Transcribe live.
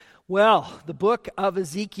Well, the book of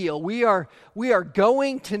Ezekiel. We are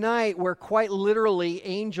going tonight where quite literally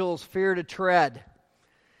angels fear to tread.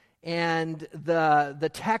 And the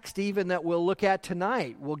text even that we'll look at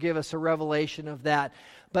tonight will give us a revelation of that.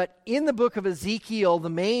 But in the book of Ezekiel, the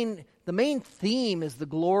main theme is the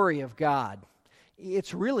glory of God.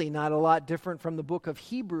 It's really not a lot different from the book of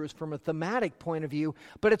Hebrews from a thematic point of view,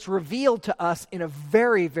 but it's revealed to us in a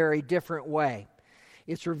very, very different way.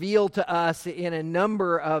 It's revealed to us in a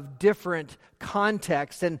number of different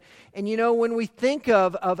contexts. And you know, when we think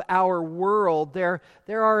of our world, there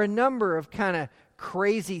are a number of kind of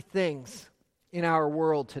crazy things in our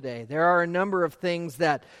world today. There are a number of things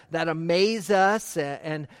that amaze us.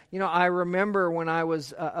 And you know, I remember when I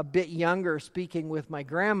was a bit younger speaking with my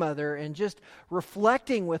grandmother and just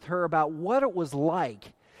reflecting with her about what it was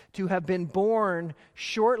like to have been born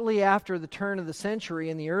shortly after the turn of the century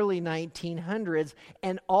in the early 1900s,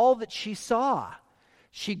 and all that she saw.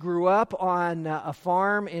 She grew up on a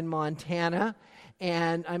farm in Montana,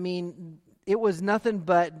 and I mean, it was nothing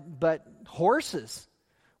but horses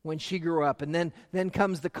when she grew up. And then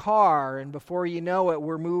comes the car, and before you know it,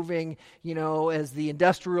 we're moving, you know, as the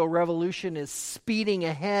Industrial Revolution is speeding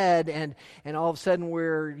ahead, and all of a sudden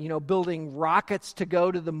we're, you know, building rockets to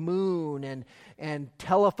go to the moon, and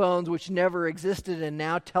telephones which never existed, and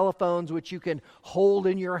now telephones which you can hold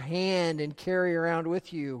in your hand and carry around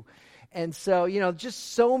with you. And so, you know,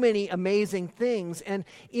 just so many amazing things. And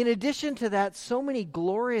in addition to that, so many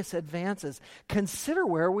glorious advances. Consider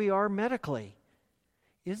where we are medically.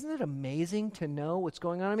 Isn't it amazing to know what's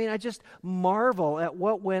going on? I mean, I just marvel at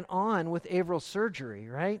what went on with Averill surgery,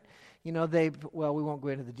 right? You know, we won't go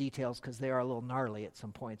into the details because they are a little gnarly at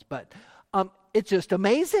some points, but it's just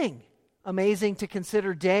amazing. Amazing to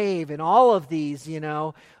consider Dave and all of these, you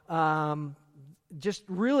know, just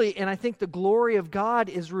really, and I think the glory of God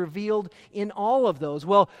is revealed in all of those.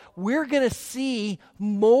 Well, we're going to see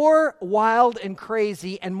more wild and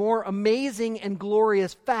crazy and more amazing and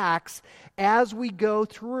glorious facts as we go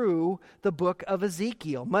through the book of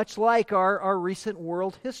Ezekiel, much like our recent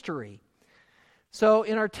world history. So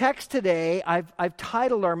in our text today, I've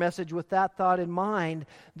titled our message with that thought in mind,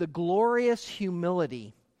 The Glorious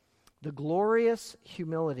Humility. The glorious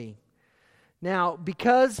humility. Now,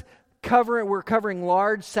 because we're covering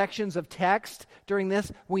large sections of text during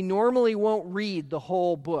this, we normally won't read the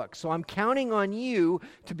whole book. So I'm counting on you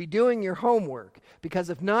to be doing your homework, because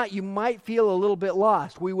if not, you might feel a little bit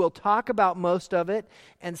lost. We will talk about most of it,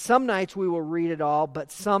 and some nights we will read it all,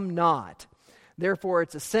 but some not. Therefore,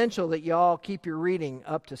 it's essential that you all keep your reading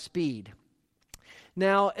up to speed.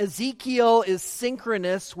 Now, Ezekiel is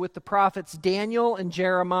synchronous with the prophets Daniel and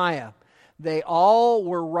Jeremiah. They all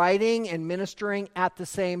were writing and ministering at the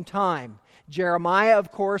same time. Jeremiah, of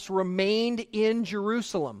course, remained in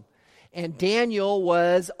Jerusalem, and Daniel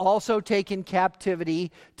was also taken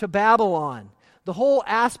captivity to Babylon. The whole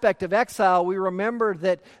aspect of exile, we remember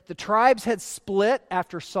that the tribes had split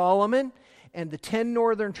after Solomon, and the 10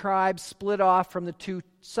 northern tribes split off from the 2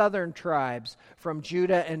 southern tribes, from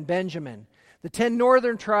Judah and Benjamin. The 10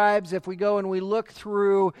 northern tribes, if we go and we look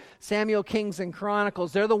through Samuel, Kings, and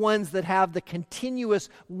Chronicles, they're the ones that have the continuous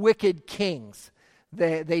wicked kings.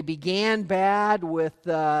 They began bad with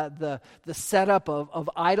the setup of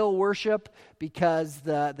idol worship, because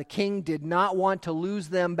the king did not want to lose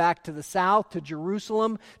them back to the south, to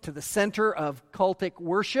Jerusalem, to the center of cultic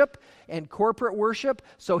worship and corporate worship.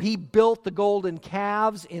 So he built the golden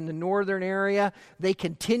calves in the northern area. They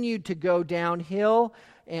continued to go downhill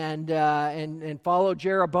and follow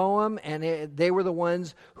Jeroboam, and they were the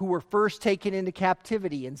ones who were first taken into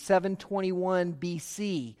captivity in 721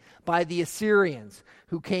 BC by the Assyrians,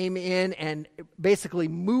 who came in and basically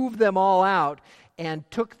moved them all out and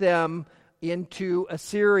took them into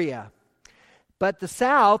Assyria. But the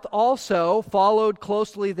south also followed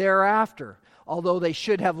closely thereafter. Although they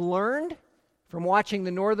should have learned from watching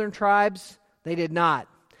the northern tribes, they did not.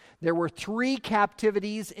 There were 3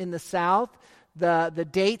 captivities in the south. The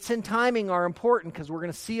dates and timing are important because we're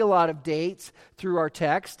going to see a lot of dates through our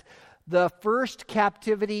text. The first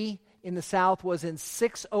captivity in the south was in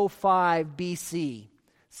 605 BC.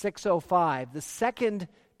 605. The second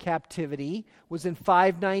captivity was in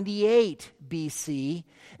 598 BC.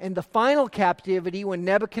 And the final captivity, when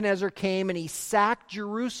Nebuchadnezzar came and he sacked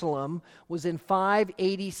Jerusalem, was in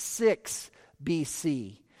 586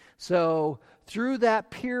 BC. So through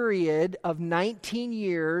that period of 19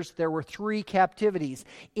 years, there were 3 captivities.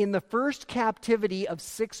 In the first captivity of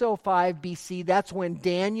 605 BC, that's when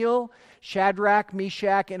Daniel, Shadrach,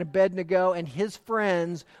 Meshach, and Abednego and his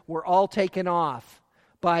friends were all taken off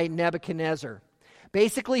by Nebuchadnezzar.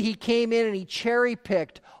 Basically, he came in and he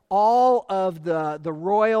cherry-picked all of the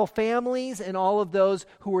royal families and all of those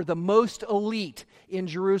who were the most elite in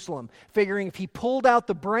Jerusalem, figuring if he pulled out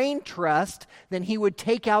the brain trust, then he would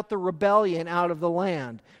take out the rebellion out of the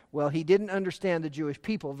land. Well, he didn't understand the Jewish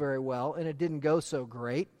people very well, and it didn't go so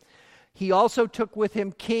great. He also took with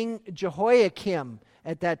him King Jehoiakim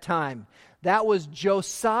at that time. That was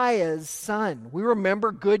Josiah's son. We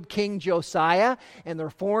remember good King Josiah and the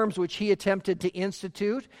reforms which he attempted to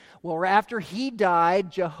institute. Well, after he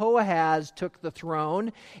died, Jehoahaz took the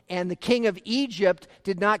throne, and the king of Egypt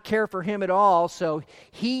did not care for him at all, so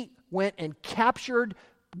he went and captured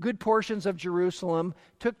good portions of Jerusalem,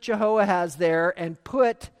 took Jehoahaz there, and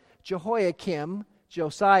put Jehoiakim,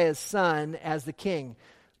 Josiah's son, as the king.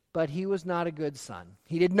 But he was not a good son.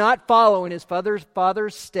 He did not follow in his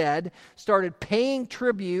father's stead, started paying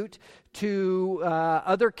tribute to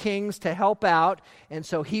other kings to help out, and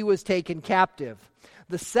so he was taken captive.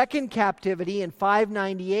 The second captivity in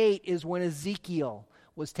 598 is when Ezekiel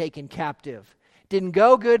was taken captive. Didn't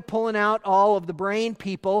go good pulling out all of the brain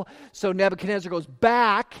people, so Nebuchadnezzar goes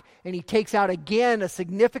back and he takes out again a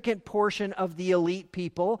significant portion of the elite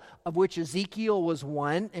people, of which Ezekiel was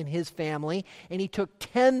one and his family, and he took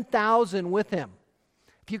 10,000 with him.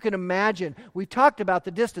 If you can imagine, we've talked about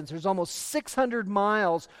the distance. There's almost 600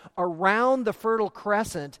 miles around the Fertile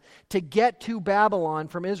Crescent to get to Babylon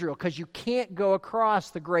from Israel, because you can't go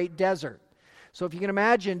across the Great Desert. So if you can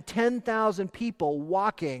imagine 10,000 people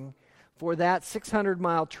walking for that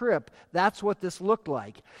 600-mile trip, that's what this looked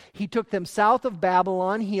like. He took them south of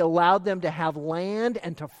Babylon. He allowed them to have land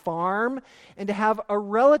and to farm and to have a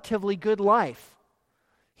relatively good life.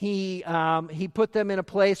 He put them in a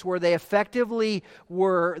place where they effectively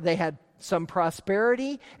they had some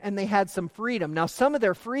prosperity and they had some freedom. Now, some of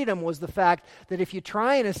their freedom was the fact that if you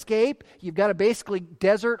try and escape, you've got a basically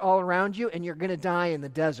desert all around you and you're going to die in the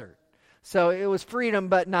desert. So it was freedom,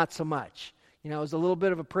 but not so much. You know, it was a little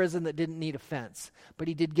bit of a prison that didn't need a fence. But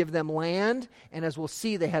he did give them land, and as we'll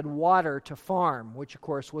see, they had water to farm, which, of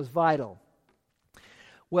course, was vital.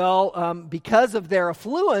 Well, because of their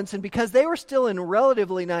affluence and because they were still in a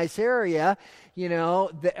relatively nice area, you know,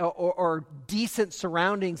 or decent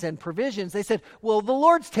surroundings and provisions, they said, well, the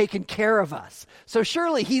Lord's taken care of us, so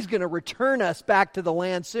surely he's going to return us back to the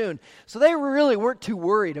land soon. So they really weren't too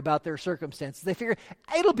worried about their circumstances. They figured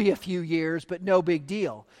it'll be a few years, but no big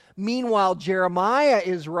deal. Meanwhile, Jeremiah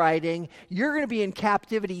is writing, you're going to be in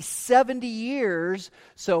captivity 70 years,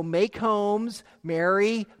 so make homes,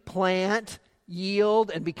 marry, plant,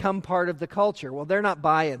 yield, and become part of the culture. Well, they're not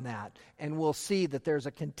buying that, and we'll see that there's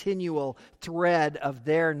a continual thread of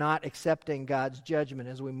their not accepting God's judgment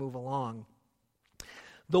as we move along.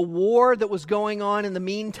 The war that was going on in the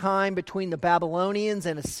meantime between the Babylonians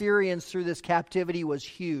and Assyrians through this captivity was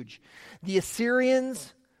huge. The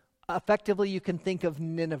Assyrians, effectively you can think of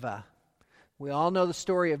Nineveh. We all know the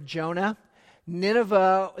story of Jonah.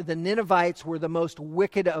 Nineveh, the Ninevites were the most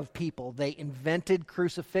wicked of people. They invented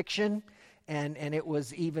crucifixion, and it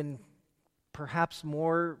was even perhaps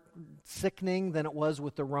more sickening than it was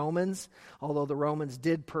with the Romans, although the Romans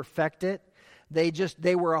did perfect it.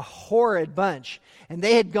 They were a horrid bunch. And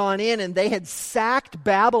they had gone in and they had sacked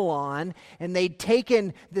Babylon, and they'd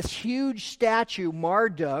taken this huge statue,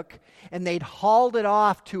 Marduk, and they'd hauled it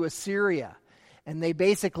off to Assyria. And they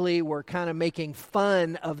basically were kind of making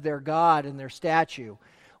fun of their god and their statue.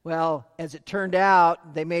 Well, as it turned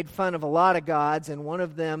out, they made fun of a lot of gods, and one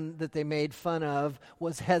of them that they made fun of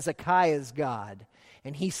was Hezekiah's god.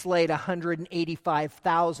 And he slayed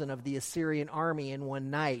 185,000 of the Assyrian army in one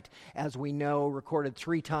night, as we know, recorded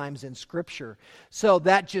 3 times in Scripture. So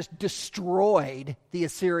that just destroyed the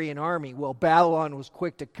Assyrian army. Well, Babylon was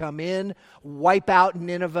quick to come in, wipe out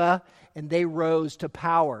Nineveh, and they rose to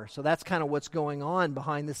power. So that's kind of what's going on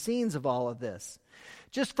behind the scenes of all of this.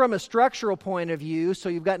 Just from a structural point of view, so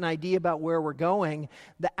you've got an idea about where we're going,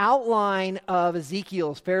 the outline of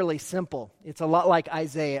Ezekiel is fairly simple. It's a lot like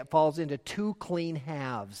Isaiah. It falls into 2 clean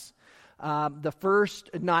halves. The first,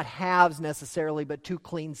 not halves necessarily, but 2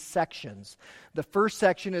 clean sections. The first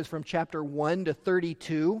section is from chapter 1 to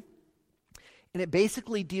 32, and it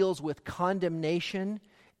basically deals with condemnation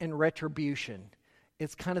and retribution.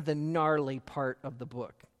 It's kind of the gnarly part of the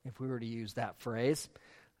book, if we were to use that phrase.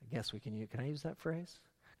 I guess we can use. Can I use that phrase?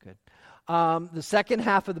 Good. The second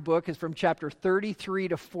half of the book is from chapter 33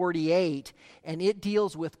 to 48, and it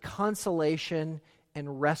deals with consolation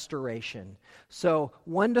and restoration. So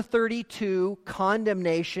 1 to 32,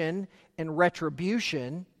 condemnation and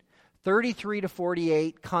retribution. 33 to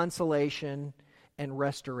 48, consolation and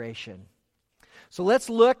restoration. So let's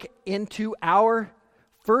look into our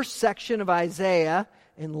first section of Isaiah,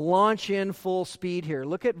 and launch in full speed here.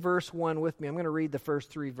 Look at verse 1 with me. I'm going to read the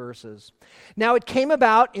first 3 verses. Now it came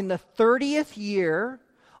about in the 30th year,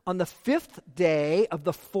 on the 5th day of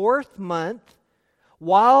the 4th month,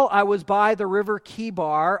 while I was by the river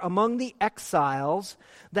Chebar among the exiles,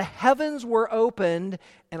 the heavens were opened,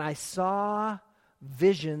 and I saw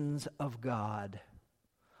visions of God.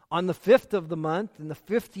 On the 5th of the month, in the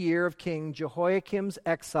 5th year of King Jehoiakim's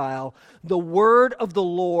exile, the word of the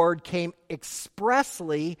Lord came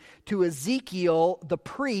expressly to Ezekiel the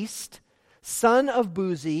priest, son of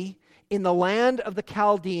Buzi, in the land of the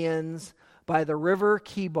Chaldeans by the river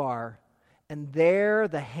Chebar. And there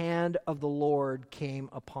the hand of the Lord came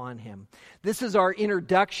upon him. This is our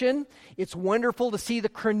introduction. It's wonderful to see the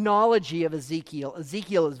chronology of Ezekiel.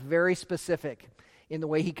 Ezekiel is very specific in the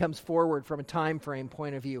way he comes forward from a time frame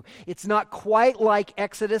point of view. It's not quite like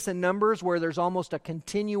Exodus and Numbers where there's almost a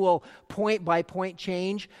continual point-by-point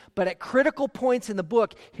change, but at critical points in the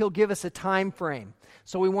book, he'll give us a time frame.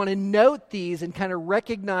 So we want to note these and kind of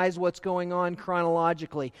recognize what's going on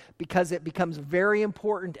chronologically because it becomes very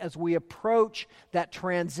important as we approach that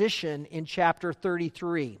transition in chapter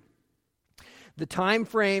 33. The time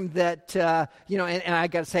frame that, and I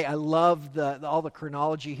got to say, I love all the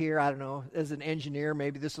chronology here. I don't know, as an engineer,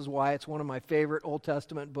 maybe this is why it's one of my favorite Old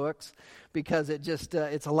Testament books, because it just,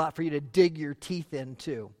 it's a lot for you to dig your teeth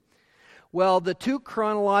into. Well, the 2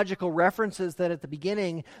 chronological references that at the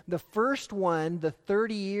beginning, the first one, the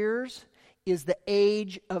 30 years, is the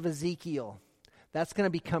age of Ezekiel. That's going to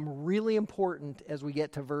become really important as we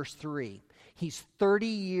get to verse 3. He's 30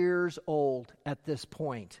 years old at this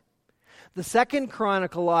point. The second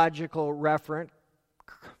chronological reference,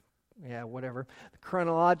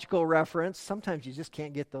 sometimes you just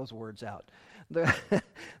can't get those words out. The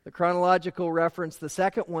chronological reference, the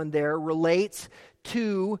second one there, relates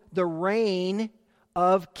to the reign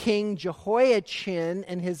of King Jehoiachin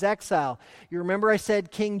and his exile. You remember I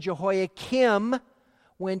said King Jehoiakim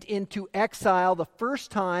went into exile the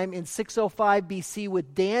first time in 605 BC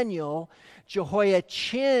with Daniel.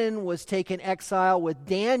 Jehoiachin was taken exile with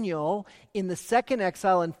Daniel in the second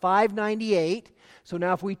exile in 598. So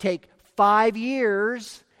now if we take 5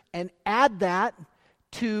 years and add that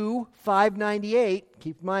to 598,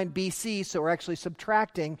 keep in mind BC, so we're actually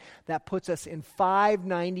subtracting, that puts us in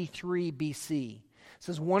 593 BC. This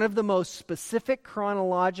is one of the most specific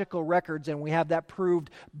chronological records, and we have that proved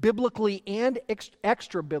biblically and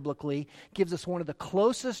extra-biblically, gives us one of the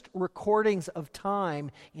closest recordings of time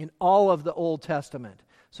in all of the Old Testament.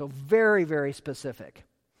 So very, very specific.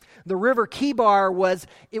 The river Chebar was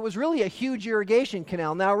really a huge irrigation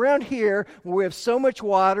canal. Now around here, where we have so much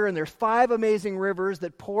water and there's 5 amazing rivers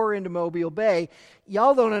that pour into Mobile Bay,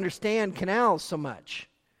 y'all don't understand canals so much.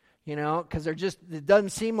 Because it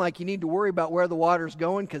doesn't seem like you need to worry about where the water's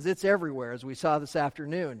going because it's everywhere, as we saw this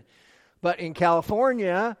afternoon. But in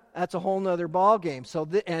California, that's a whole nother ballgame.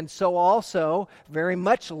 So also, very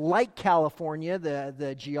much like California,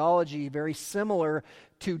 the geology very similar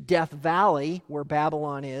to Death Valley, where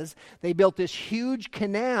Babylon is, they built this huge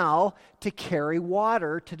canal to carry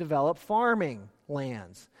water to develop farming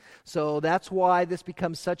lands. So that's why this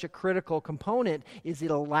becomes such a critical component, is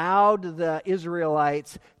it allowed the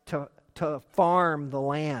Israelites to farm the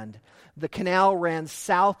land. The canal ran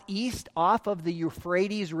southeast off of the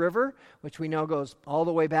Euphrates River, which we know goes all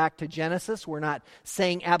the way back to Genesis. We're not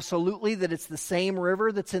saying absolutely that it's the same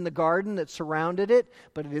river that's in the garden that surrounded it,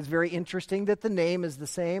 but it is very interesting that the name is the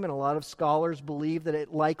same, and a lot of scholars believe that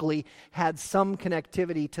it likely had some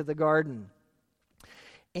connectivity to the garden.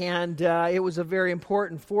 And it was very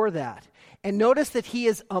important for that. And notice that he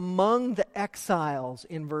is among the exiles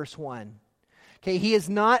in verse 1. Okay, he is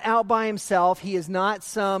not out by himself. He is not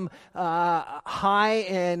some high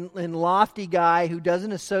and lofty guy who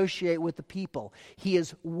doesn't associate with the people. He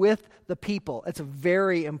is with the people. It's a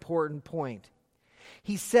very important point.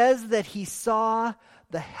 He says that he saw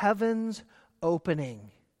the heavens opening.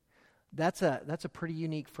 That's a pretty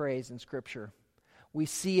unique phrase in Scripture. We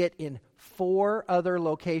see it in 4 other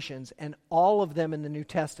locations, and all of them in the New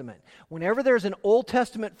Testament. Whenever there's an Old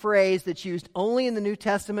Testament phrase that's used only in the New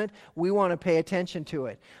Testament, we want to pay attention to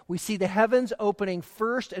it. We see the heavens opening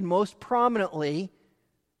first and most prominently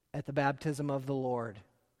at the baptism of the Lord.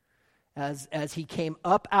 As he came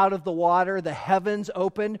up out of the water, the heavens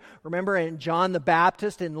opened. Remember, and John the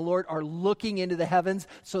Baptist and the Lord are looking into the heavens,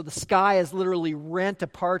 so the sky is literally rent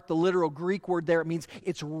apart. The literal Greek word there, it means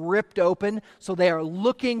it's ripped open, so they are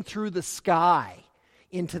looking through the sky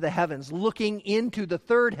into the heavens, looking into the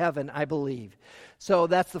third heaven, I believe. So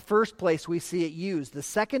that's the first place we see it used. The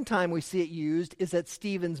second time we see it used is at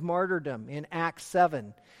Stephen's martyrdom in Acts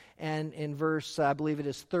 7. And in verse, I believe it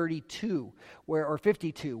is 32, or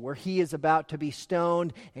 52, where he is about to be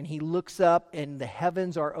stoned, and he looks up, and the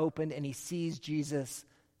heavens are opened, and he sees Jesus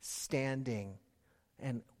standing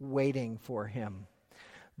and waiting for him.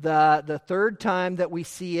 The third time that we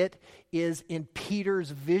see it is in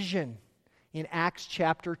Peter's vision in Acts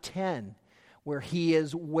chapter 10, where he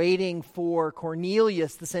is waiting for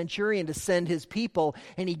Cornelius, the centurion, to send his people,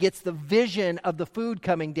 and he gets the vision of the food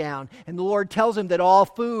coming down. And the Lord tells him that all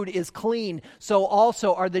food is clean, so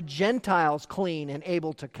also are the Gentiles clean and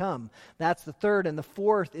able to come. That's the third, and the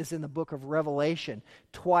fourth is in the book of Revelation,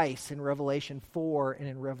 twice in Revelation 4 and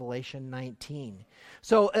in Revelation 19.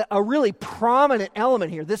 So a really prominent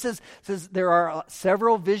element here. There are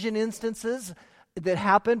several vision instances that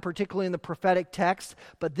happen, particularly in the prophetic text,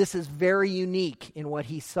 but this is very unique in what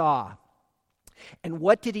he saw. And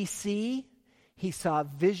what did he see? He saw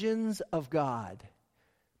visions of God.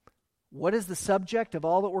 What is the subject of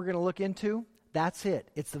all that we're going to look into? That's it.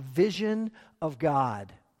 It's the vision of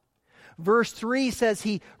God. Verse 3 says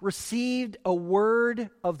he received a word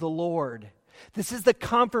of the Lord. This is the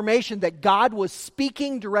confirmation that God was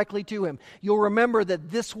speaking directly to him. You'll remember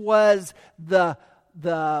that this was the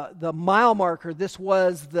mile marker. This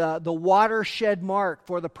was the watershed mark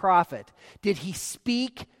for the prophet. Did he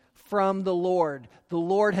speak from the Lord? The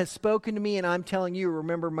Lord has spoken to me, and I'm telling you.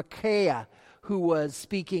 Remember Micaiah, who was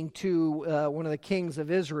speaking to one of the kings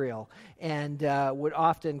of Israel, and would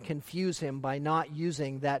often confuse him by not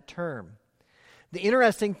using that term. The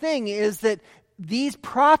interesting thing is that these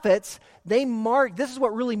prophets, this is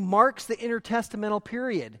what really marks the intertestamental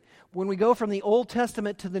period. When we go from the Old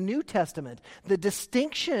Testament to the New Testament, the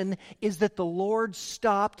distinction is that the Lord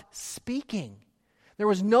stopped speaking. There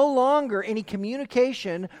was no longer any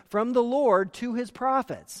communication from the Lord to his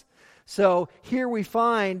prophets. So here we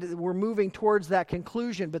find we're moving towards that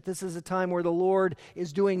conclusion, but this is a time where the Lord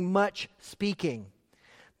is doing much speaking.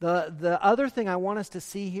 The other thing I want us to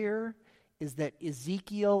see here is that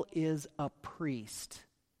Ezekiel is a priest.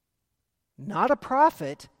 Not a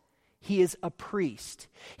prophet. He is a priest.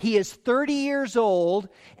 He is 30 years old,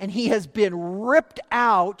 and he has been ripped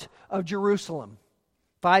out of Jerusalem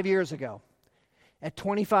 5 years ago at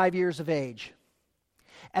 25 years of age.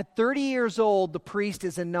 At 30 years old, the priest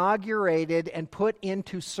is inaugurated and put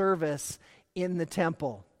into service in the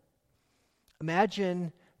temple.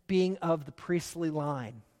 Imagine being of the priestly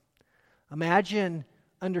line. Imagine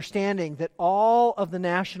understanding that all of the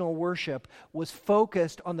national worship was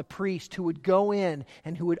focused on the priest who would go in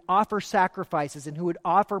and who would offer sacrifices and who would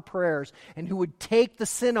offer prayers and who would take the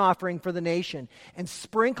sin offering for the nation and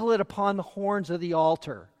sprinkle it upon the horns of the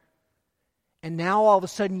altar. And now all of a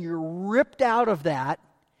sudden you're ripped out of that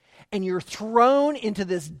and you're thrown into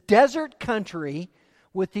this desert country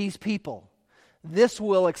with these people. This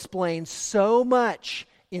will explain so much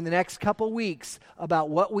in the next couple weeks about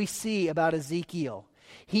what we see about Ezekiel.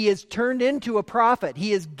 He is turned into a prophet.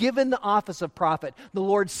 He is given the office of prophet. The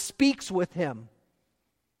Lord speaks with him.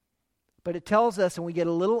 But it tells us, and we get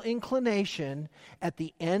a little inclination at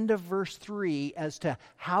the end of verse 3 as to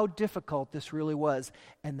how difficult this really was.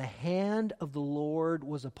 And the hand of the Lord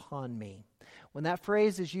was upon me. When that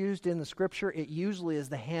phrase is used in the scripture, it usually is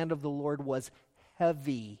the hand of the Lord was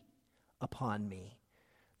heavy upon me.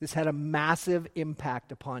 This had a massive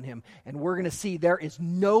impact upon him. And we're going to see there is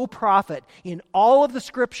no prophet in all of the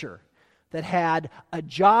scripture that had a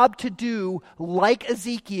job to do like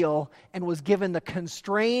Ezekiel and was given the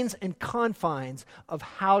constraints and confines of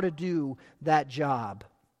how to do that job.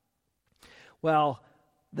 Well,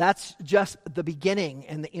 that's just the beginning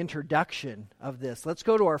and the introduction of this. Let's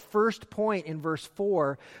go to our first point in verse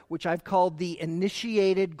 4, which I've called the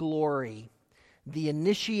initiated glory. The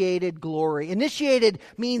initiated glory. Initiated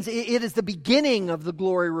means it is the beginning of the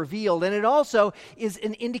glory revealed, and it also is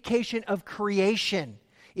an indication of creation.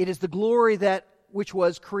 It is the glory that which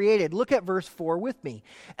was created. Look at verse 4 with me.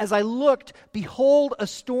 As I looked, behold, a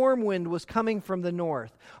storm wind was coming from the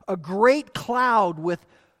north, a great cloud with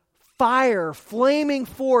fire flaming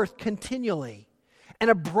forth continually, and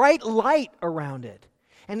a bright light around it.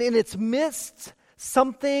 And in its midst,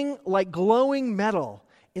 something like glowing metal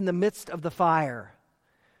in the midst of the fire.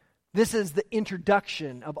 This is the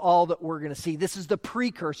introduction of all that we're going to see. This is the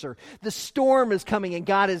precursor. The storm is coming, and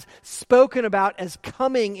God is spoken about as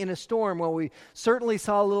coming in a storm. Well, we certainly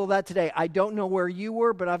saw a little of that today. I don't know where you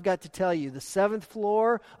were, but I've got to tell you, the 7th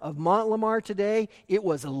floor of Mont Lamar today, it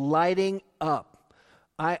was lighting up.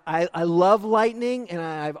 I love lightning, and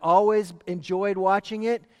I've always enjoyed watching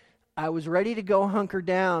it. I was ready to go hunker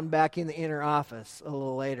down back in the inner office a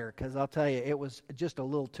little later, because I'll tell you, it was just a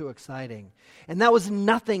little too exciting. And that was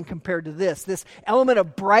nothing compared to this. This element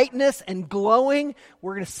of brightness and glowing,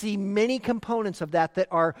 we're going to see many components of that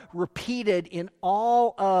are repeated in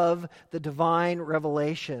all of the divine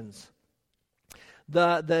revelations.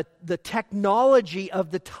 The technology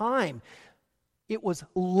of the time, it was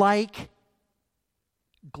like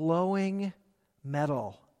glowing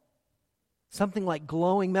metal. Something like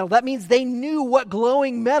glowing metal. That means they knew what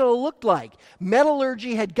glowing metal looked like.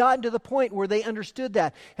 Metallurgy had gotten to the point where they understood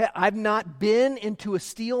that. I've not been into a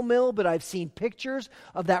steel mill, but I've seen pictures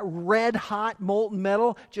of that red hot molten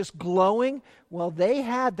metal just glowing. Well, they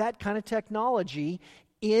had that kind of technology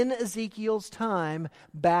in Ezekiel's time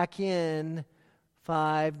back in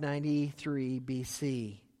 593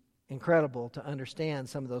 BC. Incredible to understand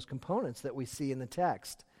some of those components that we see in the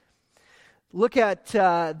text. Look at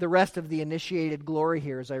the rest of the initiated glory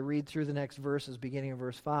here as I read through the next verses, beginning of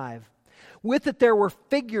verse 5. With it there were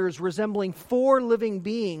figures resembling 4 living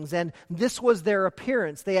beings, and this was their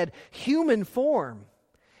appearance. They had human form.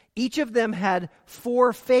 Each of them had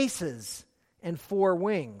 4 faces and 4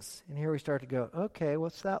 wings. And here we start to go, okay,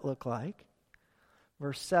 what's that look like?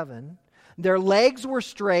 Verse 7. Their legs were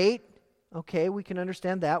straight. Okay, we can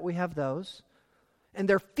understand that. We have those. And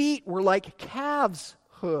their feet were like calves'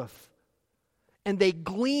 hoof. And they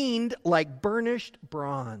gleamed like burnished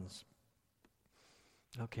bronze.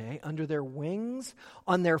 Okay, under their wings,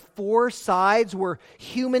 on their 4 sides were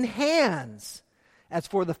human hands. As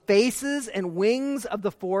for the faces and wings of the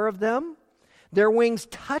 4 of them, their wings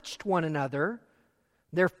touched one another.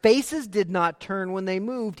 Their faces did not turn when they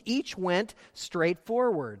moved. Each went straight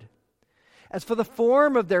forward. As for the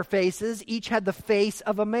form of their faces, each had the face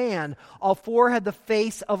of a man. All 4 had the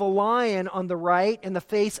face of a lion on the right and the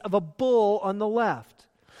face of a bull on the left.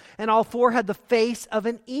 And all 4 had the face of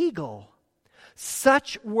an eagle.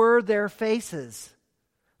 Such were their faces.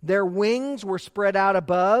 Their wings were spread out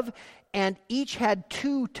above, and each had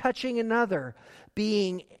 2 touching another,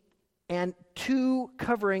 and 2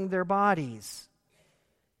 covering their bodies.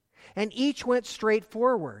 And each went straight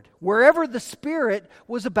forward. Wherever the Spirit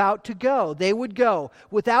was about to go, they would go,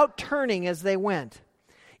 without turning as they went.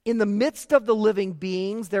 In the midst of the living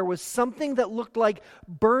beings, there was something that looked like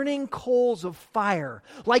burning coals of fire,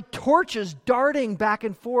 like torches darting back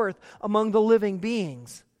and forth among the living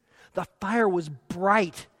beings. The fire was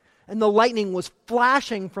bright, and the lightning was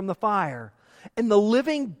flashing from the fire. And the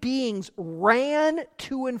living beings ran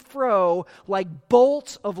to and fro like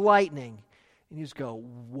bolts of lightning. And you just go,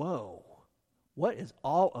 whoa, what is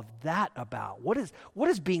all of that about? What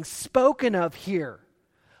is being spoken of here?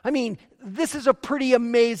 I mean, this is a pretty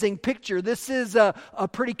amazing picture. This is a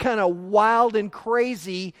pretty kind of wild and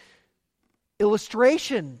crazy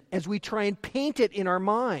illustration as we try and paint it in our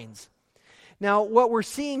minds. Now, what we're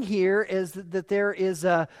seeing here is that there is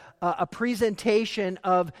a presentation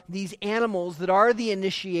of these animals that are the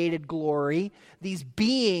initiated glory, these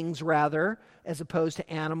beings rather, as opposed to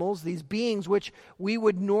animals, these beings which we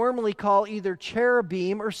would normally call either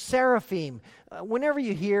cherubim or seraphim. Whenever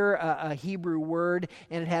you hear a Hebrew word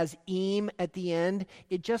and it has im at the end,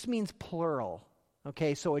 it just means plural.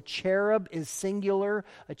 Okay, so a cherub is singular,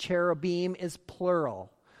 a cherubim is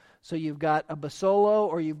plural. So you've got a basolo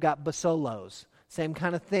or you've got basolos. Same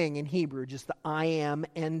kind of thing in Hebrew, just the I am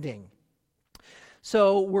ending.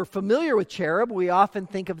 So we're familiar with cherub. We often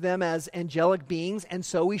think of them as angelic beings, and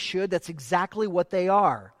so we should. That's exactly what they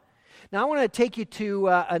are. Now I want to take you to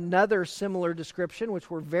another similar description,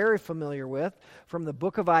 which we're very familiar with, from the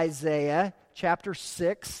book of Isaiah, chapter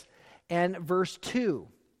 6 and verse 2.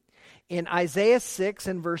 In Isaiah 6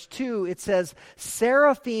 and verse 2, it says,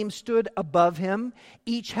 Seraphim stood above him,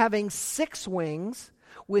 each having 6 wings.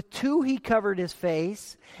 With 2 he covered his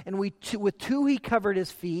face, and with 2 he covered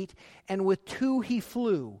his feet, and with 2 he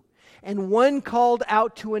flew. And one called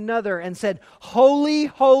out to another and said, Holy,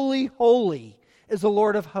 holy, holy is the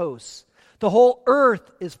Lord of hosts. The whole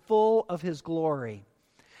earth is full of his glory.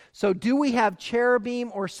 So do we have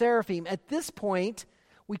cherubim or seraphim? At this point,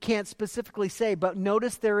 we can't specifically say, but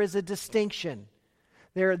notice there is a distinction.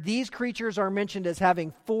 These creatures are mentioned as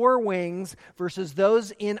having 4 wings versus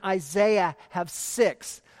those in Isaiah have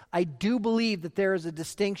 6. I do believe that there is a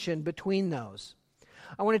distinction between those.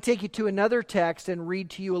 I want to take you to another text and read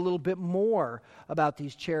to you a little bit more about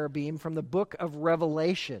these cherubim from the book of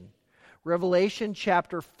Revelation. Revelation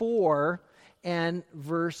chapter 4 and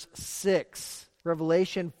verse 6.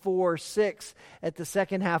 Revelation 4:6 at the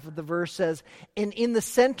second half of the verse says, And in the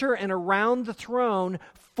center and around the throne,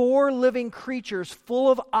 4 living creatures full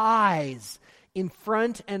of eyes, in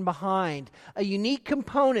front and behind. A unique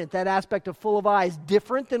component, that aspect of full of eyes,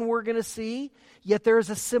 different than we're going to see, yet there is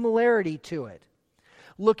a similarity to it.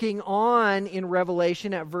 Looking on in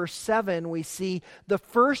Revelation at verse 7, we see the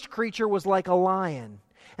first creature was like a lion,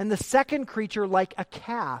 and the second creature like a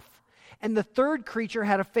calf, and the third creature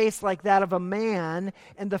had a face like that of a man,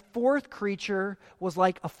 and the fourth creature was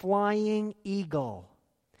like a flying eagle.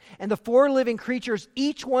 And the four living creatures,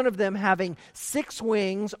 each one of them having 6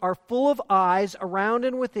 wings, are full of eyes around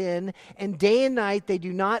and within, and day and night they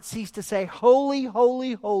do not cease to say, Holy,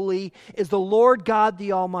 holy, holy is the Lord God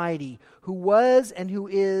the Almighty, who was and who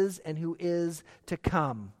is to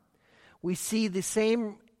come. We see the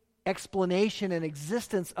same explanation and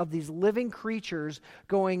existence of these living creatures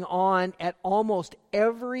going on at almost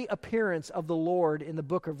every appearance of the Lord in the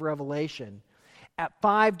book of Revelation. At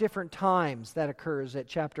 5 different times that occurs, at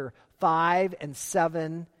chapter 5 and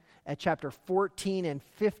 7, at chapter 14 and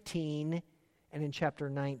 15, and in chapter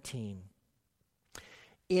 19.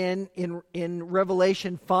 In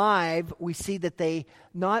Revelation 5, we see that they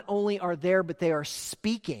not only are there, but they are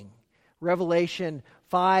speaking. Revelation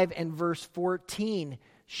 5 and verse 14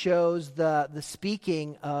 shows the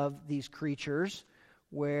speaking of these creatures,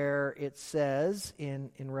 where it says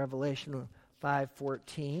in Revelation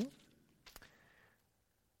 5:14,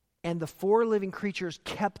 and the 4 living creatures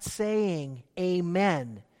kept saying,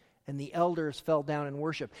 Amen. And the elders fell down in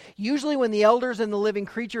worship. Usually when the elders and the living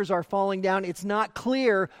creatures are falling down, it's not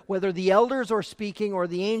clear whether the elders are speaking or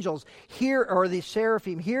the angels. Here, or the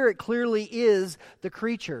seraphim. Here it clearly is the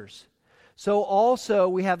creatures. So also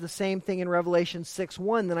we have the same thing in Revelation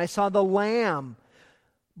 6:1. Then I saw the Lamb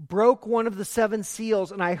broke one of the 7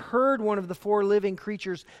 seals, and I heard one of the 4 living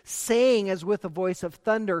creatures saying as with a voice of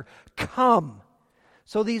thunder, Come.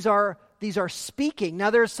 So these are speaking. Now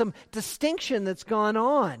there's some distinction that's gone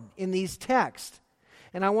on in these texts.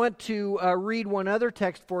 And I want to read one other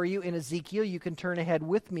text for you in Ezekiel. You can turn ahead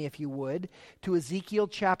with me if you would to Ezekiel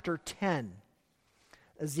chapter 10.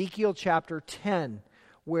 Ezekiel chapter 10,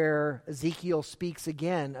 where Ezekiel speaks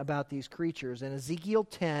again about these creatures. In Ezekiel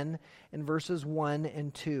 10 in verses 1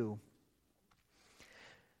 and 2.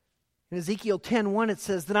 In Ezekiel 10:1 it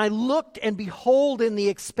says, Then I looked, and behold, in the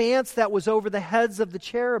expanse that was over the heads of the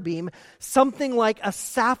cherubim, something like a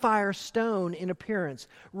sapphire stone in appearance,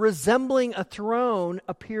 resembling a throne,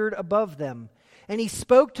 appeared above them. And he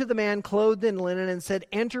spoke to the man clothed in linen and said,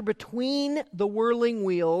 Enter between the whirling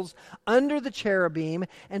wheels under the cherubim,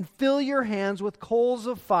 and fill your hands with coals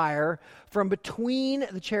of fire from between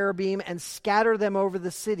the cherubim, and scatter them over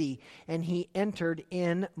the city. And he entered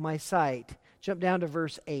in my sight. Jump down to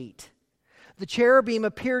verse 8. The cherubim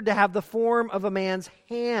appeared to have the form of a man's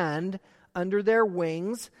hand under their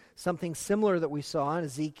wings, something similar that we saw in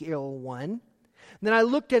Ezekiel 1. Then I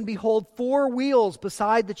looked, and behold, 4 wheels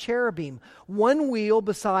beside the cherubim, 1 wheel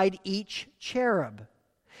beside each cherub.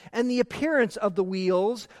 And the appearance of the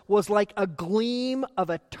wheels was like a gleam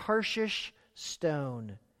of a Tarshish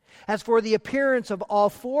stone. As for the appearance of all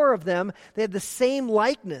 4 of them, they had the same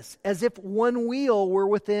likeness, as if 1 wheel were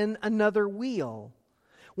within another wheel.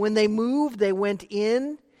 When they moved, they went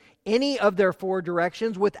in any of their 4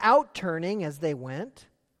 directions without turning as they went.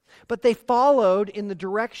 But they followed in the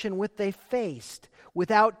direction which they faced,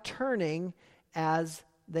 without turning as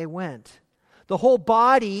they went. Their whole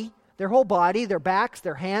body, their backs,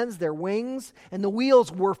 their hands, their wings, and the wheels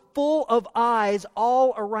were full of eyes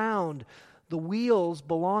all around, the wheels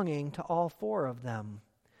belonging to all 4 of them.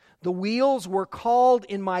 The wheels were called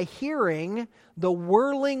in my hearing the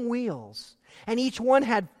whirling wheels, and each one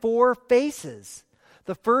had 4 faces.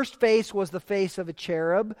 The first face was the face of a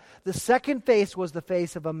cherub, the second face was the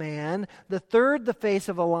face of a man, the third the face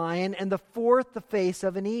of a lion, and the fourth the face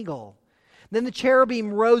of an eagle. Then the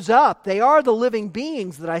cherubim rose up. They are the living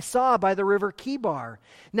beings that I saw by the river Kibar.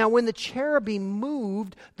 Now when the cherubim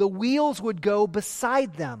moved, the wheels would go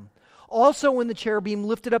beside them. Also when the cherubim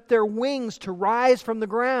lifted up their wings to rise from the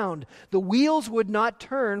ground, the wheels would not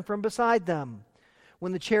turn from beside them.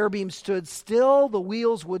 When the cherubim stood still, the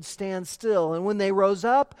wheels would stand still. And when they rose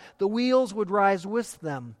up, the wheels would rise with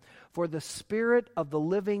them. For the spirit of the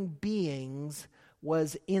living beings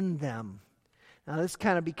was in them. Now this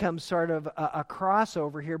kind of becomes sort of a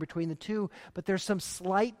crossover here between the two. But there's some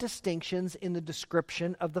slight distinctions in the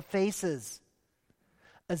description of the faces.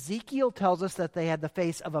 Ezekiel tells us that they had the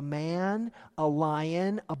face of a man, a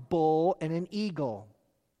lion, a bull, and an eagle.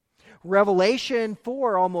 Revelation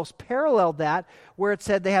 4 almost paralleled that, where it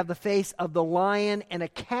said they have the face of the lion and a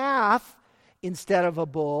calf instead of a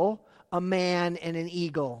bull, a man and an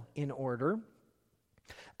eagle in order.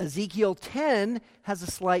 Ezekiel 10 has a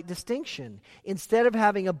slight distinction. Instead of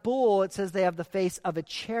having a bull, it says they have the face of a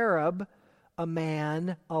cherub, a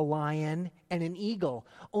man, a lion, and an eagle.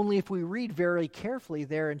 Only if we read very carefully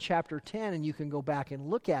there in chapter 10, and you can go back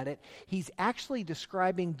and look at it, he's actually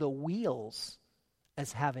describing the wheels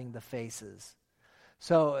as having the faces.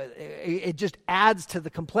 So it just adds to the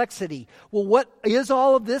complexity. Well, what is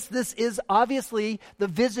all of this? This is obviously the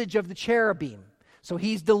visage of the cherubim. So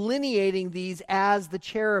he's delineating these as the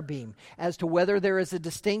cherubim. As to whether there is a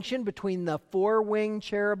distinction between the four-winged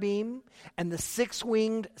cherubim and the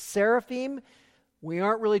six-winged seraphim, we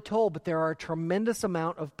aren't really told, but there are a tremendous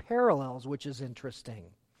amount of parallels, which is interesting.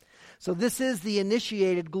 So this is the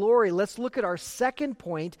initiated glory. Let's look at our second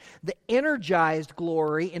point, the energized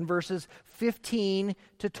glory in verses 15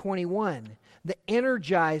 to 21. The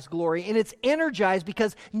energized glory. And it's energized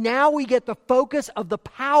because now we get the focus of the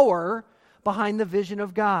power behind the vision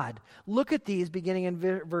of God. Look at these beginning in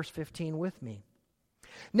verse 15 with me.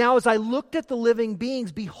 Now as I looked at the living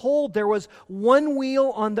beings, behold, there was one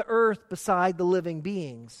wheel on the earth beside the living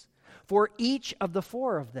beings, for each of the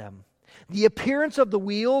four of them. The appearance of the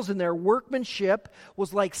wheels and their workmanship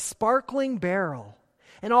was like sparkling beryl.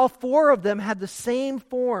 And all four of them had the same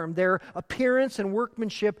form, their appearance and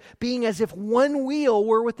workmanship being as if one wheel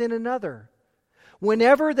were within another.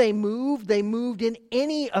 Whenever they moved in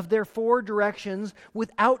any of their four directions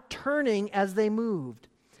without turning as they moved.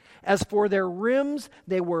 As for their rims,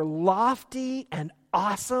 they were lofty and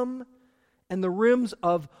awesome, and the rims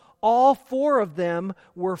of all four of them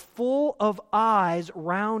were full of eyes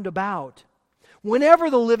round about.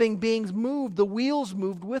 Whenever the living beings moved, the wheels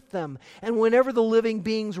moved with them. And whenever the living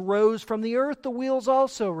beings rose from the earth, the wheels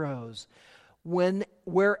also rose.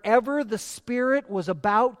 Wherever the Spirit was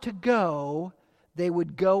about to go, they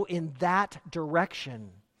would go in that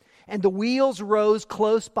direction. And the wheels rose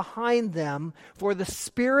close behind them, for the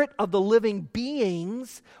Spirit of the living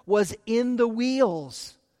beings was in the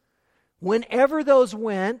wheels. Whenever those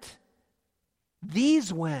went,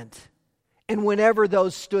 these went. And whenever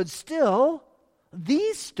those stood still,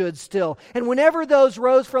 these stood still. And whenever those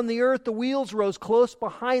rose from the earth, the wheels rose close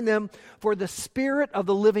behind them, for the Spirit of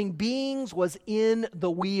the living beings was in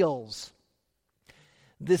the wheels.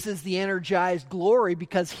 This is the energized glory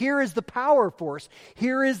because here is the power force.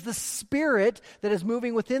 Here is the Spirit that is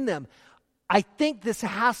moving within them. I think this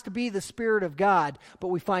has to be the Spirit of God, but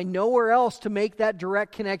we find nowhere else to make that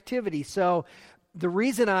direct connectivity. So the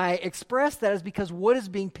reason I express that is because what is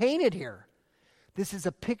being painted here? This is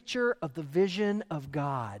a picture of the vision of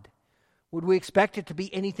God. Would we expect it to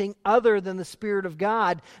be anything other than the Spirit of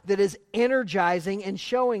God that is energizing and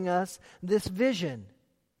showing us this vision?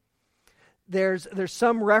 There's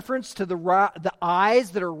some reference to the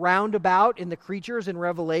eyes that are round about in the creatures in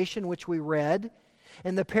Revelation, which we read.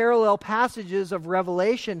 And the parallel passages of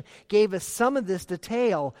Revelation gave us some of this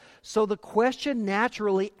detail. So the question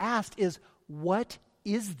naturally asked is, what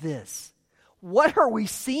is this? What are we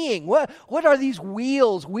seeing? What are these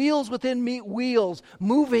wheels? Wheels within wheels,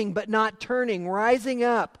 moving but not turning, rising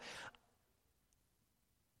up.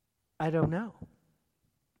 I don't know.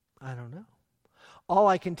 All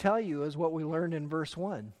I can tell you is what we learned in verse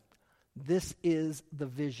 1. This is the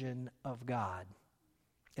vision of God.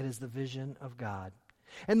 It is the vision of God.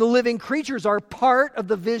 And the living creatures are part of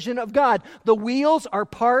the vision of God. The wheels are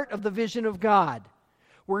part of the vision of God.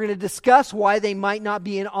 We're going to discuss why they might not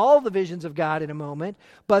be in all the visions of God in a moment,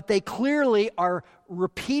 but they clearly are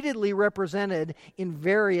repeatedly represented in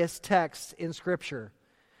various texts in Scripture.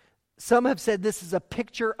 Some have said this is a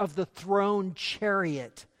picture of the throne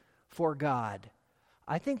chariot for God.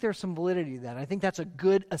 I think there's some validity to that. I think that's a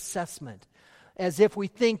good assessment. As if we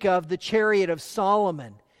think of the chariot of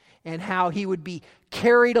Solomon and how he would be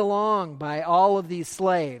carried along by all of these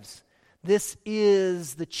slaves. This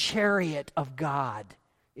is the chariot of God,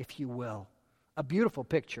 if you will. A beautiful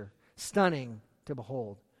picture, stunning to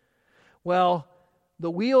behold. Well,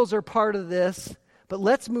 the wheels are part of this, but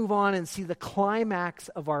let's move on and see the climax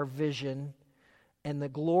of our vision and the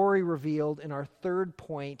glory revealed in our third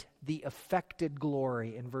point, the affected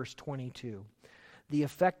glory in verse 22. The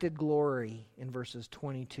affected glory in verses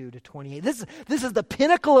 22 to 28. This is the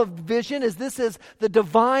pinnacle of vision, as this is the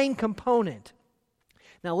divine component.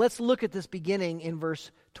 Now let's look at this beginning in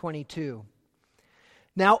verse 22.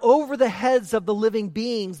 Now over the heads of the living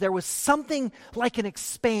beings there was something like an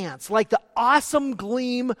expanse, like the awesome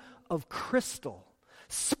gleam of crystal,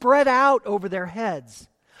 spread out over their heads.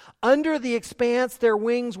 Under the expanse their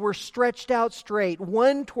wings were stretched out straight,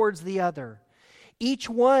 one towards the other. Each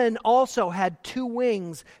one also had two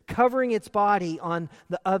wings covering its body on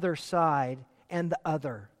the other side and the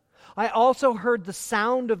other. I also heard the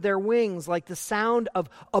sound of their wings like the sound of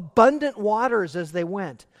abundant waters as they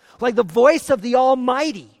went, like the voice of the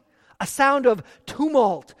Almighty, a sound of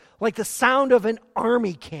tumult, like the sound of an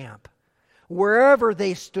army camp. Wherever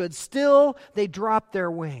they stood still, they dropped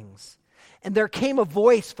their wings. And there came a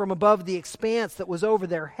voice from above the expanse that was over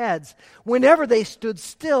their heads. Whenever they stood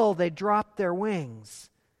still, they dropped their wings.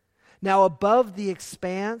 Now above the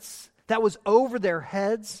expanse that was over their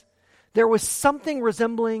heads, there was something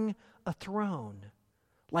resembling a throne,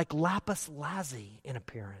 like lapis lazuli in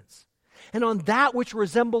appearance. And on that which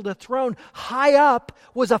resembled a throne, high up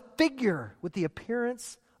was a figure with the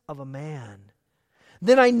appearance of a man.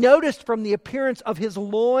 Then I noticed from the appearance of his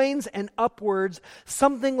loins and upwards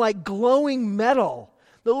something like glowing metal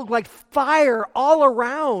that looked like fire all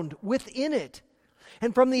around within it.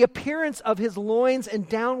 And from the appearance of his loins and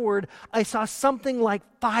downward, I saw something like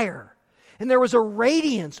fire. And there was a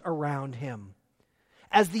radiance around him,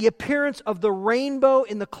 as the appearance of the rainbow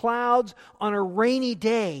in the clouds on a rainy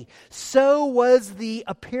day. So was the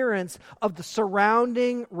appearance of the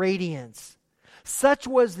surrounding radiance. Such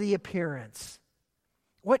was the appearance.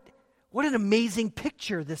 What an amazing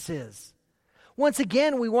picture this is. Once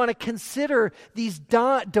again, we want to consider these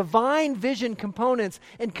divine vision components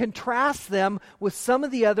and contrast them with some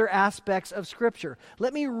of the other aspects of Scripture.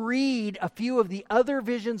 Let me read a few of the other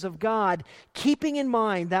visions of God, keeping in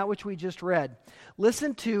mind that which we just read.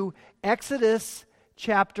 Listen to Exodus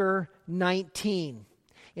chapter 19.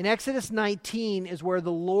 In Exodus 19 is where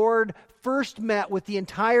the Lord first met with the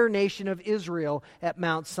entire nation of Israel at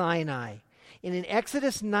Mount Sinai. And in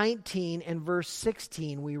Exodus 19 and verse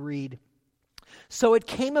 16 we read, "So it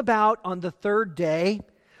came about on the third day,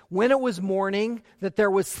 when it was morning, that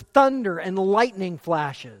there was thunder and lightning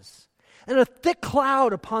flashes, and a thick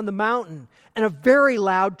cloud upon the mountain, and a very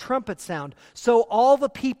loud trumpet sound. So all the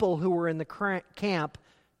people who were in the camp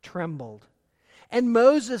trembled. And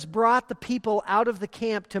Moses brought the people out of the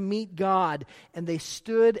camp to meet God, and they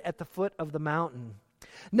stood at the foot of the mountain.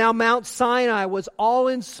 Now Mount Sinai was all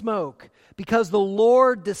in smoke, because the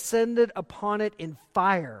Lord descended upon it in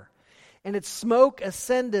fire. And its smoke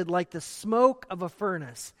ascended like the smoke of a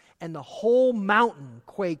furnace, and the whole mountain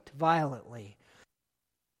quaked violently."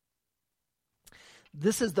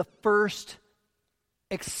 This is the first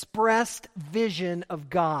expressed vision of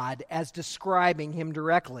God as describing Him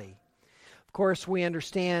directly. Of course, we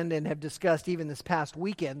understand and have discussed even this past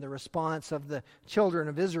weekend the response of the children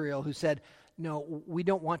of Israel who said, "No, we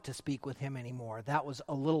don't want to speak with Him anymore. That was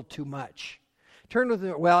a little too much." Turn with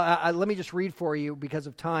me. Let me just read for you, because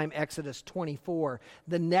of time, Exodus 24,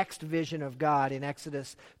 the next vision of God in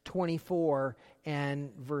Exodus 24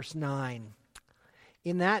 and verse 9.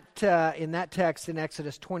 In that text in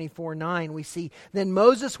Exodus 24:9, we see, "Then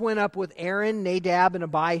Moses went up with Aaron, Nadab, and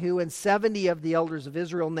Abihu, and 70 of the elders of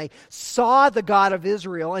Israel, and they saw the God of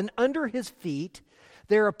Israel, and under his feet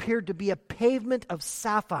there appeared to be a pavement of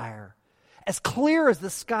sapphire, as clear as the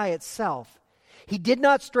sky itself. He did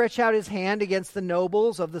not stretch out his hand against the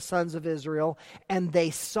nobles of the sons of Israel, and they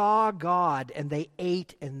saw God, and they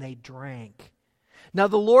ate and they drank. Now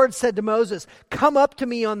the Lord said to Moses, 'Come up to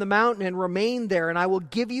me on the mountain and remain there, and I will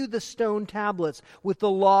give you the stone tablets with the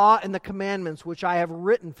law and the commandments which I have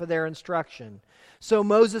written for their instruction.' So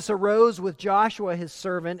Moses arose with Joshua his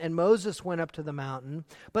servant, and Moses went up to the mountain.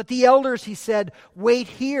 But the elders, he said, 'Wait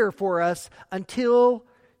here for us until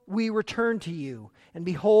we return to you. And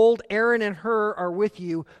behold, Aaron and Hur are with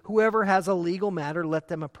you. Whoever has a legal matter, let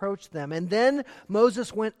them approach them.' And then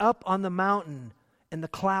Moses went up on the mountain, and the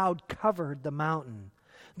cloud covered the mountain.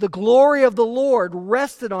 The glory of the Lord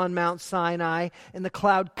rested on Mount Sinai, and the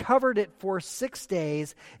cloud covered it for 6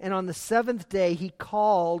 days. And on the 7th day he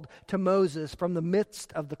called to Moses from the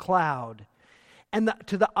midst of the cloud. And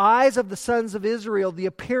to the eyes of the sons of Israel, the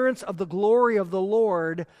appearance of the glory of the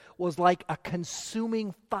Lord was like a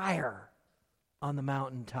consuming fire on the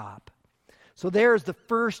mountaintop." So there's the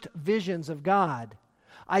first visions of God.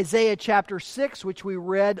 Isaiah chapter 6, which we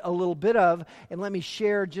read a little bit of, and let me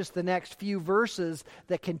share just the next few verses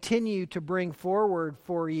that continue to bring forward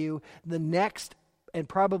for you the next and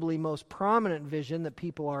probably most prominent vision that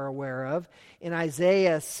people are aware of. In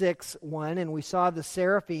Isaiah 6:1, and we saw the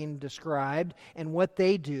seraphim described and what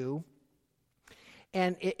they do.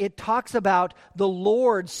 And it talks about the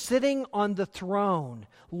Lord sitting on the throne,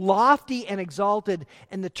 lofty and exalted,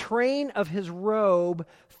 and the train of his robe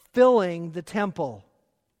filling the temple.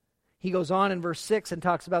 He goes on in verse 6 and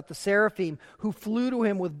talks about the seraphim who flew to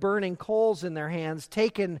him with burning coals in their hands,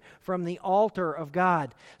 taken from the altar of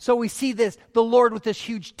God. So we see the Lord with this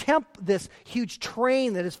huge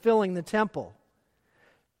train that is filling the temple.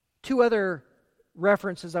 Two other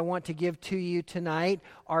references I want to give to you tonight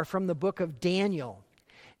are from the book of Daniel.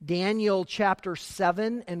 Daniel chapter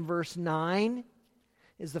 7 and verse 9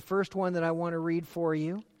 is the first one that I want to read for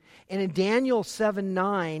you. And in Daniel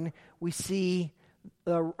 7:9, we see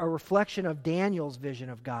a reflection of Daniel's vision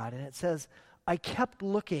of God. And it says, I kept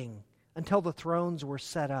looking until the thrones were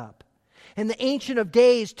set up, and the Ancient of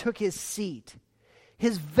Days took his seat.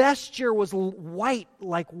 His vesture was white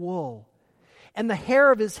like wool, and the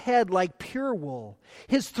hair of his head like pure wool.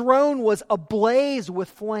 His throne was ablaze with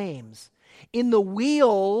flames. In the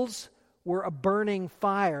wheels were a burning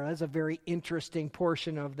fire. That's a very interesting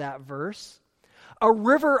portion of that verse. A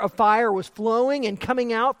river of fire was flowing and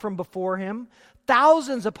coming out from before him.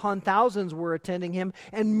 Thousands upon thousands were attending him,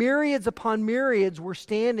 and myriads upon myriads were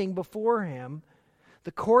standing before him.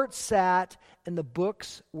 The court sat, and the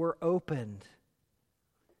books were opened.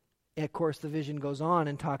 And of course, the vision goes on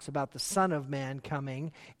and talks about the Son of Man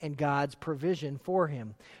coming and God's provision for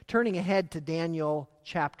him. Turning ahead to Daniel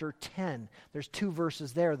chapter 10, there's 2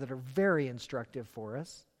 verses there that are very instructive for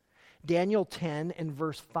us. Daniel 10 and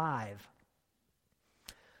verse 5.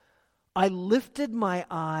 I lifted my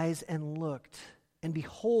eyes and looked, and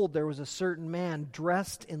behold, there was a certain man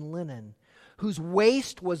dressed in linen, whose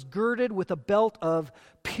waist was girded with a belt of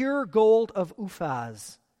pure gold of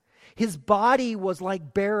Uphaz. His body was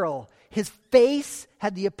like beryl. His face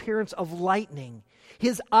had the appearance of lightning.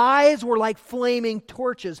 His eyes were like flaming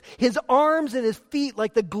torches. His arms and his feet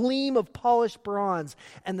like the gleam of polished bronze.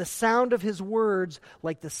 And the sound of his words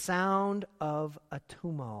like the sound of a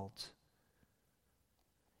tumult.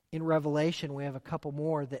 In Revelation, we have a couple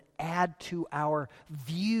more that add to our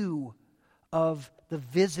view of the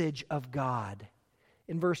visage of God.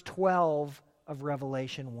 In verse 12 of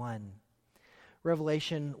Revelation 1.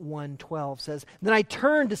 Revelation 1:12 says, Then I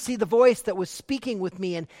turned to see the voice that was speaking with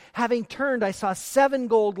me, and having turned, I saw 7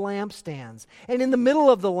 gold lampstands. And in the middle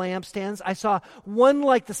of the lampstands, I saw one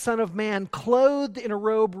like the Son of Man, clothed in a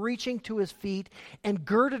robe reaching to his feet, and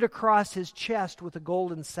girded across his chest with a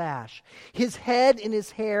golden sash. His head and his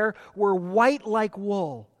hair were white like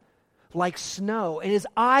wool, like snow, and his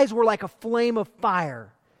eyes were like a flame of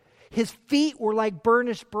fire. His feet were like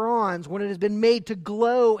burnished bronze when it has been made to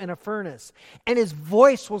glow in a furnace. And his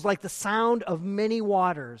voice was like the sound of many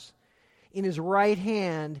waters. In his right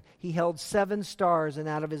hand he held 7 stars, and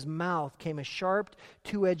out of his mouth came a sharp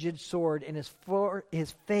 2-edged sword, and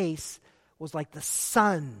his face was like the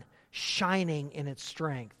sun shining in its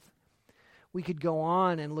strength. We could go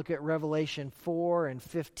on and look at Revelation 4 and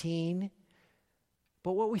 15.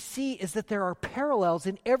 But what we see is that there are parallels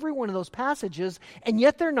in every one of those passages, and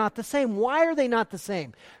yet they're not the same. Why are they not the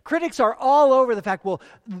same? Critics are all over the fact, well,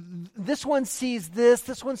 this one sees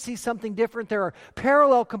this one sees something different. There are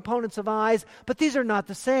parallel components of eyes, but these are not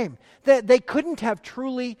the same. They couldn't have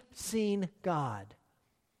truly seen God.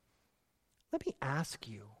 Let me ask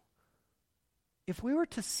you, if we were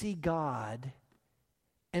to see God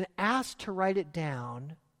and asked to write it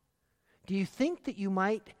down, do you think that you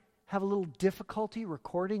might have a little difficulty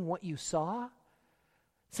recording what you saw?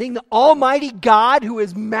 Seeing the Almighty God who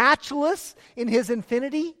is matchless in his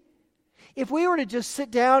infinity? If we were to just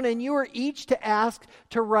sit down and you were each to ask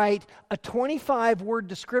to write a 25-word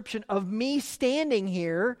description of me standing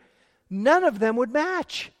here, none of them would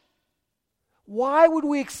match. Why would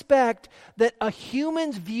we expect that a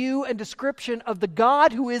human's view and description of the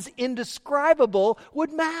God who is indescribable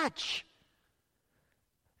would match?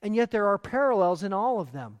 And yet there are parallels in all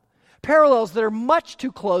of them. Parallels that are much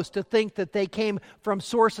too close to think that they came from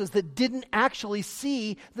sources that didn't actually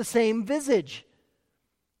see the same visage.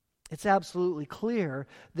 It's absolutely clear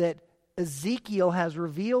that Ezekiel has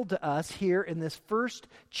revealed to us here in this first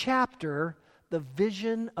chapter the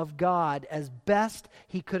vision of God as best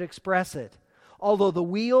he could express it. Although the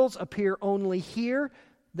wheels appear only here,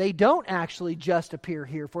 they don't actually just appear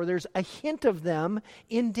here, for there's a hint of them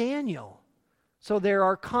in Daniel. So there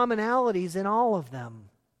are commonalities in all of them.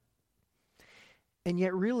 And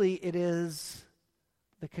yet really it is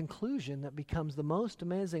the conclusion that becomes the most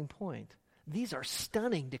amazing point. These are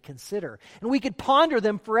stunning to consider. And we could ponder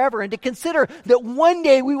them forever, and to consider that one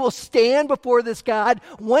day we will stand before this God,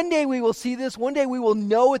 one day we will see this, one day we will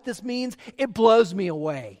know what this means. It blows me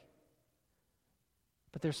away.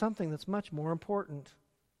 But there's something that's much more important.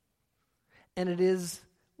 And it is,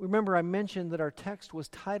 remember I mentioned that our text was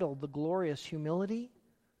titled The Glorious Humility.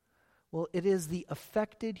 Well, it is the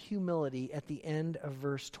affected humility at the end of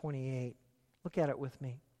verse 28. Look at it with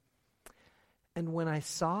me. And when I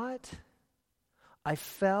saw it, I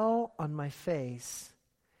fell on my face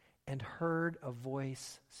and heard a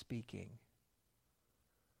voice speaking.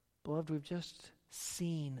 Beloved, we've just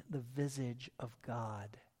seen the visage of God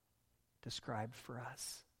described for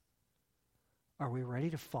us. Are we ready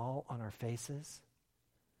to fall on our faces?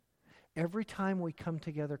 Every time we come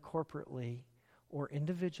together corporately or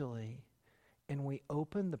individually and we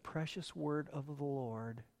open the precious word of the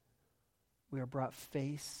Lord, we are brought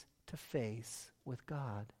face to face with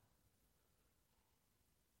God.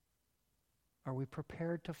 Are we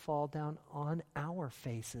prepared to fall down on our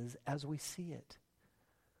faces as we see it?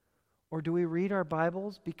 Or do we read our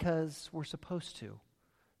Bibles because we're supposed to,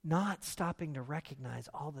 not stopping to recognize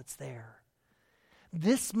all that's there?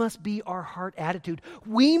 This must be our heart attitude.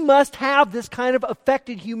 We must have this kind of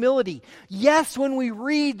affected humility. Yes, when we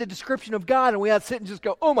read the description of God and we have to sit and just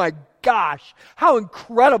go, oh my gosh, how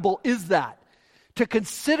incredible is that? To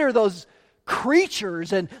consider those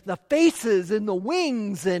creatures and the faces and the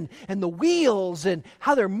wings and the wheels and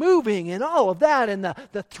how they're moving and all of that, and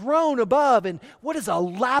the throne above, and what does a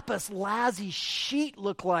lapis lazuli sheet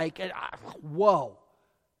look like? And, whoa.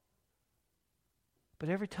 But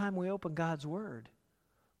every time we open God's Word,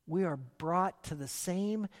 we are brought to the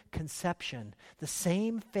same conception, the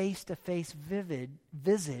same face-to-face vivid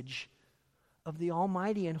visage of the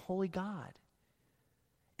Almighty and Holy God.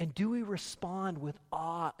 And do we respond with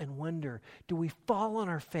awe and wonder? Do we fall on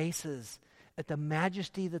our faces at the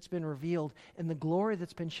majesty that's been revealed and the glory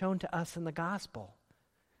that's been shown to us in the gospel?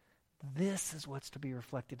 This is what's to be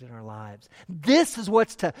reflected in our lives. This is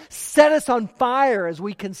what's to set us on fire as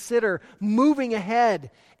we consider moving ahead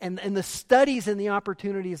and the studies and the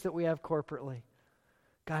opportunities that we have corporately.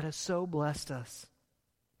 God has so blessed us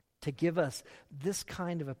to give us this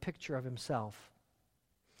kind of a picture of himself.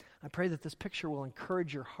 I pray that this picture will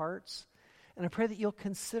encourage your hearts, and I pray that you'll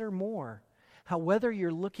consider more how, whether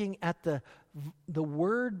you're looking at the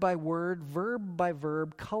word by word, verb by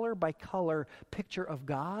verb, color by color picture of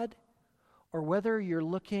God, or whether you're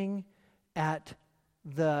looking at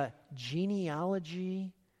the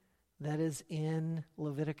genealogy that is in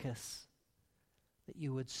Leviticus, that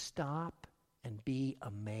you would stop and be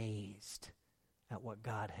amazed at what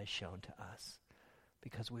God has shown to us,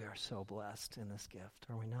 because we are so blessed in this gift,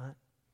 are we not?